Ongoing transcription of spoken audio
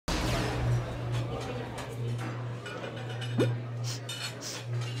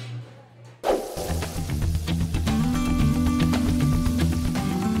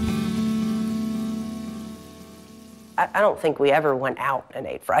I don't think we ever went out and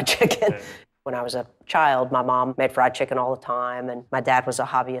ate fried chicken. Yeah. When I was a child, my mom made fried chicken all the time, and my dad was a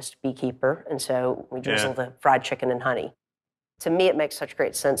hobbyist beekeeper, and so we drizzle the fried chicken in honey. To me, it makes such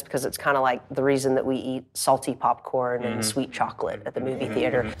great sense because it's kind of like the reason that we eat salty popcorn and sweet chocolate at the movie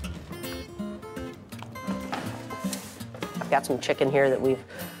theater. I've got some chicken here that we've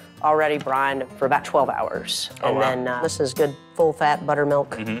already brined for about 12 hours. Oh, and then this is good full-fat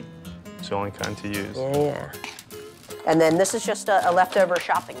buttermilk. It's the only kind to use. Yeah. And then this is just a leftover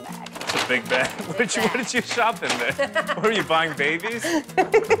shopping bag. It's a big bag. What did you shop in there? What are you buying, babies?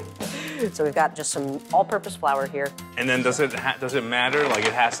 So we've got just some all-purpose flour here. And then does it matter? Like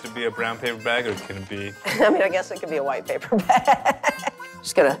it has to be a brown paper bag, or can it be? I mean, I guess it could be a white paper bag.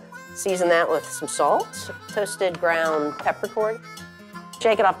 Just gonna season that with some salt, toasted ground peppercorn.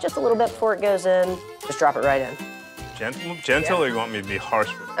 Shake it off just a little bit before it goes in. Just drop it right in. Gentle, or you want me to be harsh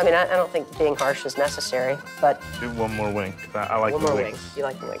with it? I mean, I don't think being harsh is necessary, but... Do one more wing, 'cause I like the wings. One more wing. You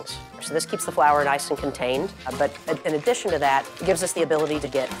like the wings. So this keeps the flour nice and contained, but in addition to that, it gives us the ability to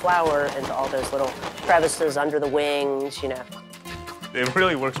get flour into all those little crevices under the wings, you know. It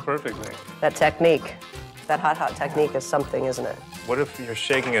really works perfectly. That technique, that hot technique is something, isn't it? What if you're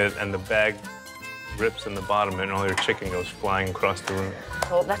shaking it and the bag rips in the bottom and all your chicken goes flying across the room?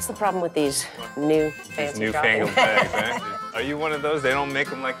 Well, that's the problem with these new fancy newfangled bags, right? Are you one of those? They don't make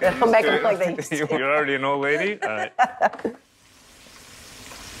them like they used to? They don't make them like they used to. You're already an old lady? All right.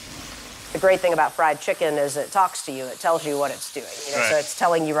 The great thing about fried chicken is it talks to you. It tells you what it's doing. You know? Right. So it's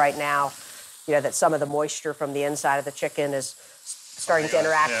telling you right now, you know, that some of the moisture from the inside of the chicken is starting to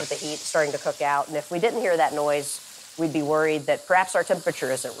interact with the heat, starting to cook out. And if we didn't hear that noise, we'd be worried that perhaps our temperature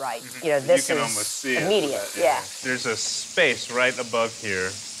isn't right. You know, this you can is almost see immediate. It, yeah. There's a space right above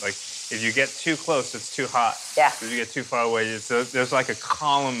here. Like, if you get too close, it's too hot. Yeah. If you get too far away, there's like a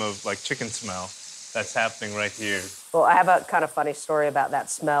column of like chicken smell that's happening right here. Well, I have a kind of funny story about that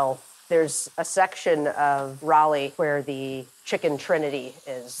smell. There's a section of Raleigh where the chicken trinity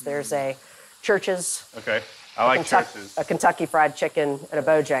is. There's a Church's. Okay. I like Church's. A Kentucky Fried Chicken and a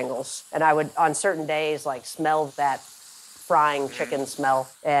Bojangles. And I would, on certain days, like, smell that frying chicken smell.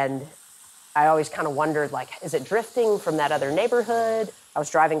 And I always kind of wondered, like, is it drifting from that other neighborhood? I was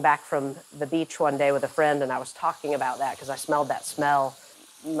driving back from the beach one day with a friend, and I was talking about that because I smelled that smell.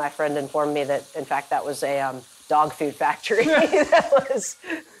 My friend informed me that, in fact, that was a dog food factory. That was...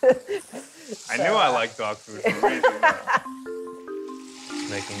 I knew I liked dog food for a reason. It's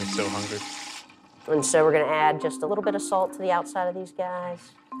making me so hungry. And so we're going to add just a little bit of salt to the outside of these guys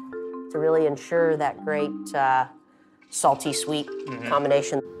to really ensure that great salty-sweet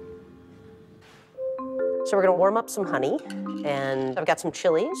combination. So we're going to warm up some honey, and I've got some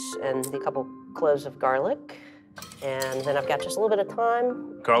chilies and a couple cloves of garlic, and then I've got just a little bit of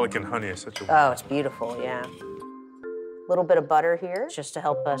thyme. Garlic and honey is such a... Oh, it's beautiful, yeah. A little bit of butter here, just to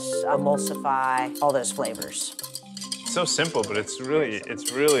help us emulsify all those flavors. So simple, but it's really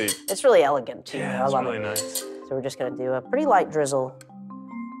elegant too. Yeah, it's really nice. So we're just gonna do a pretty light drizzle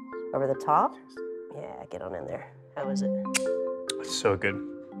over the top. Yeah, get on in there. How is it? It's so good.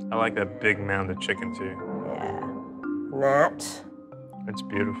 I like that big mound of chicken too. Yeah. And that It's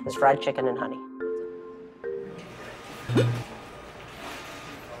beautiful. is fried chicken and honey.